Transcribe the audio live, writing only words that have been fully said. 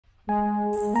Can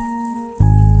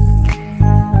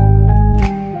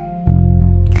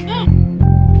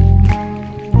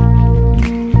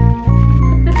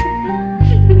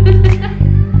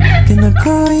I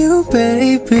call you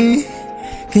baby?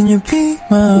 Can you be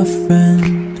my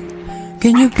friend?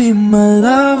 Can you be my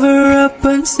lover up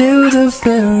until the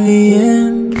very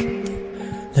end?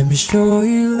 Let me show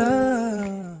you love.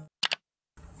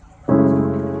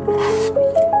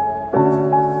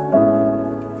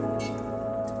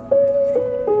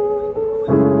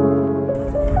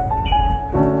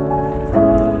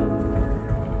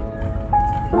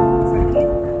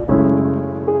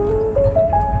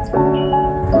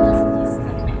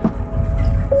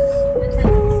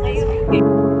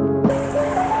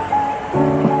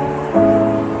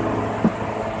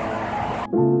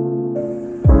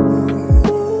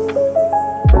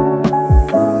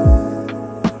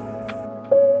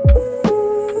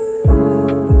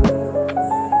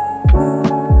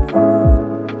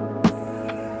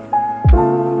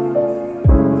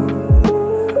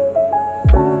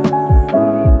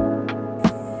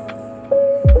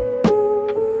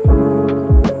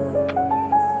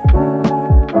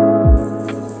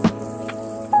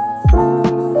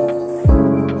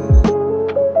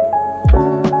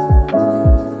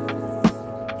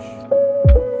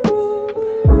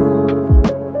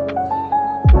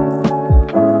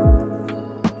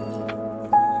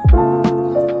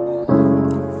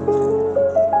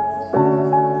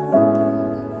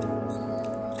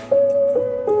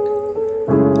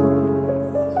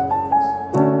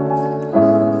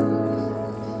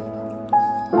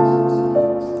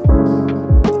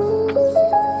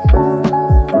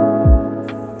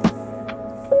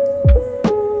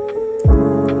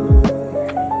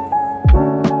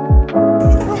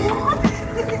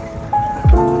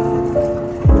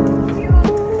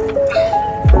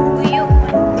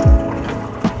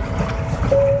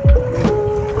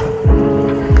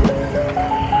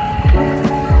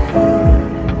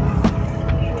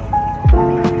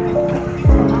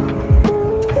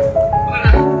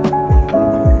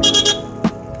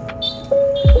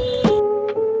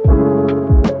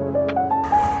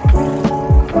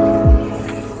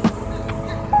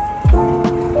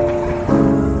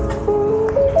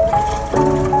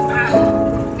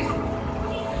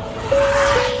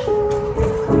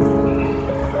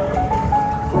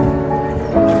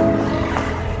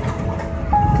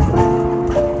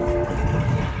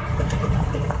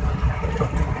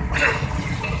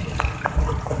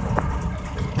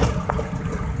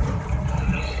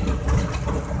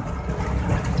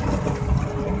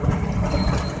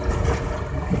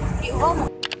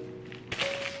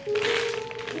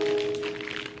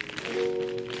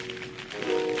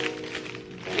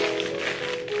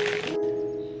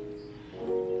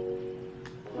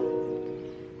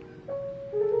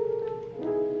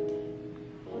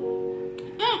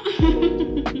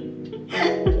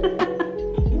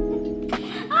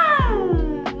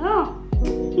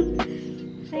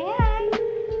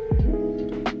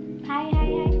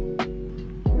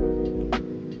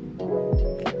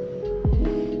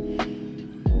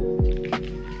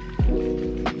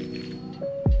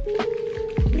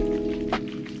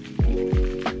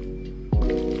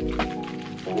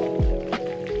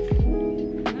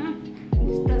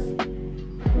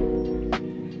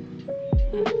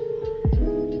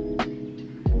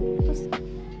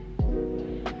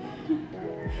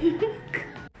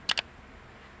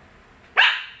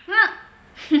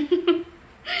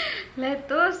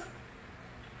 Letus.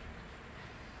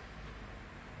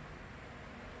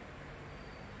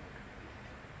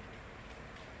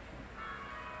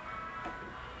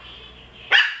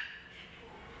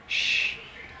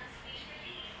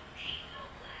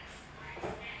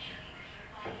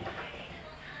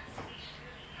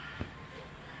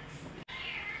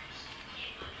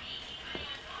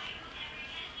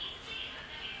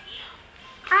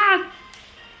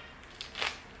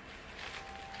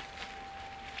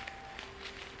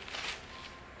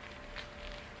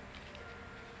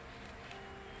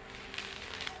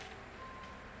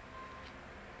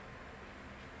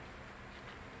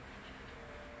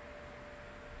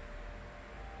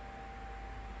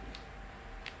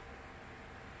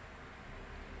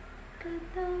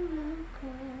 Katawaku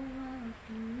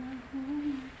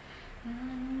walaupun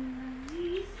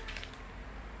menangis,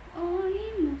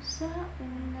 olimu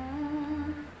sauna.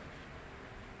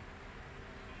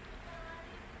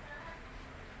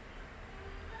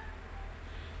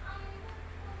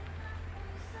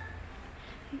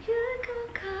 Jaga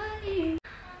kali.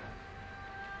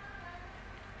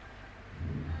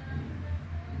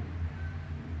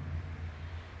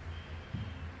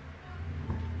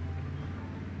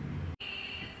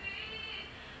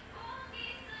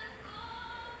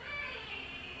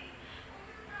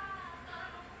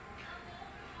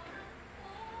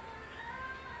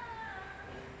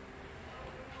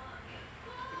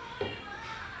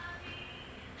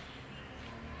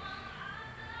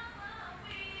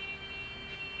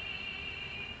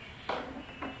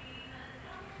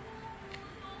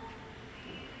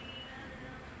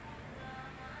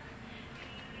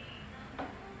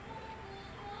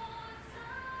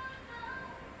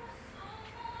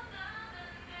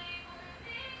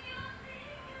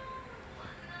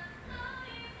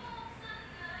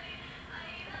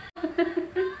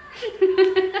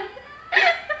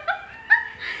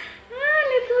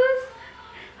 Letus.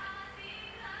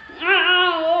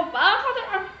 Bakit?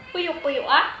 Puyo-puyo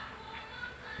ah.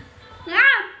 Nga!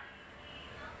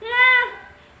 Nga!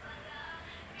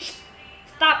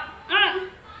 Stop!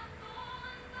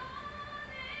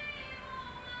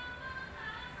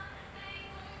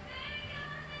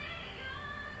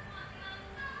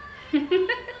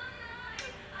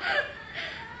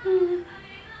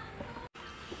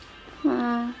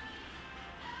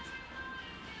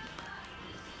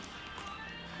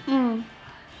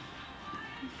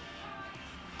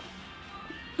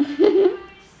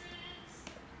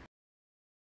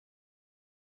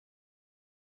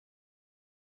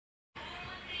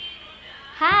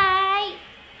 Hi!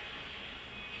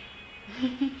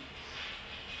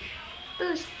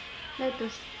 Tush,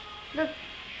 Letus. Look,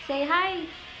 say hi.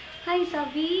 Hi,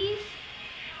 Sabis.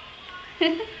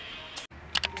 Pacing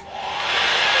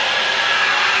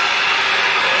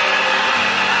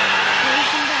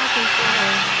back and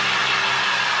forth.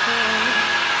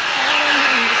 I don't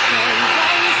understand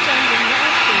why you're standing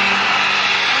nothing.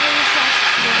 I wish I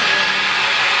could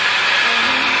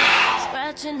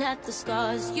scratching at the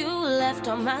scars you left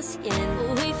on my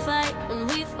skin. We fight and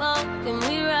we fall and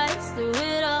we rise through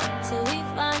it all till we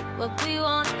find what we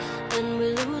want. Then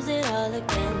we lose it all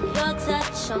again. Your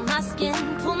touch on my skin,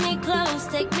 pull me close,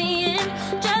 take me in.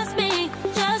 Just me,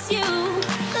 just you,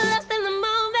 lost in the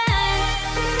moment.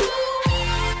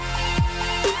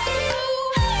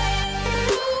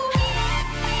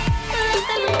 Lost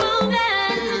in the moment.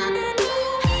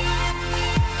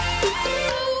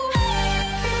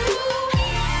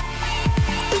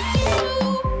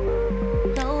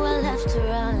 Nowhere left to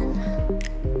run.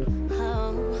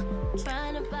 Oh,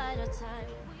 trying to bide our time.